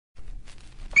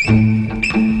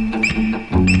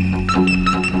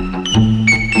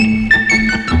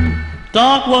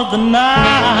Dark was the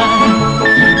night,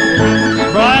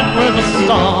 bright were the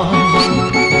stars.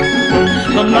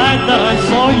 The night that I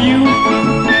saw you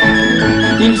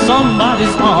in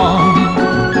somebody's arms.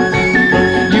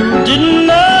 You didn't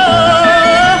know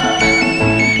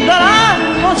that I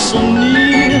was so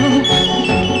near.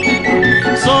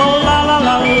 So la la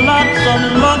la, lots of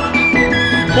luck.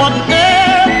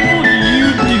 Whatever you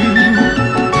do,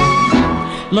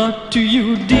 luck to you,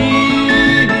 dear.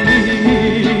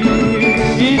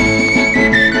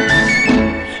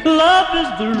 Love is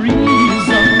the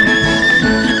reason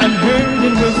I'm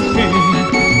hurting with pain.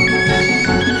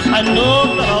 I know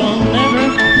that I'll never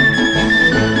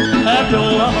have your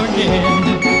love again.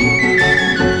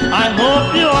 I hope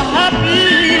you're happy.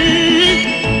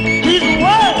 These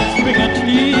words bring a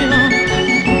tear.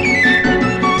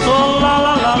 So la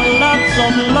la la, lots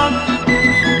of luck.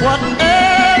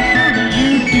 Whatever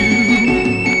you do,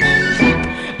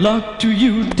 luck to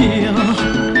you, dear.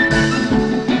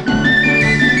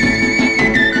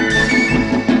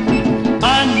 I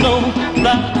know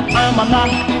that I'm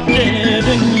not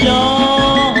getting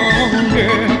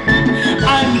younger.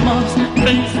 I must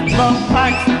face the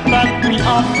facts that we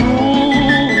are through.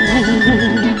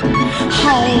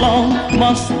 How long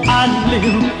must I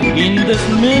live in this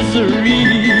misery?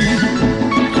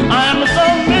 I'm so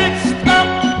mixed up.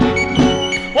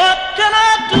 What can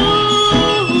I do?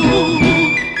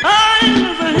 I'm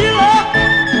the hero,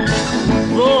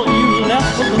 though you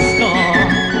left with a scar.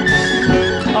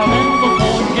 I'll never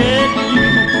forget you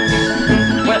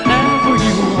wherever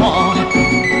you are.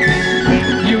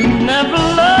 You never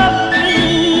loved me,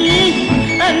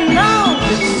 and now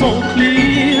it's so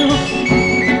clear.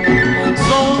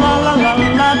 So la la la,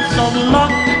 lots of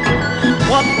luck.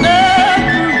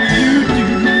 Whatever you do,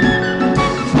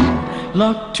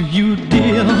 luck to you,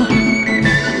 dear.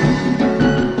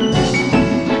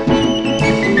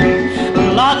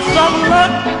 Lots of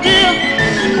luck, dear.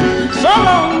 So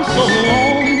long, so long.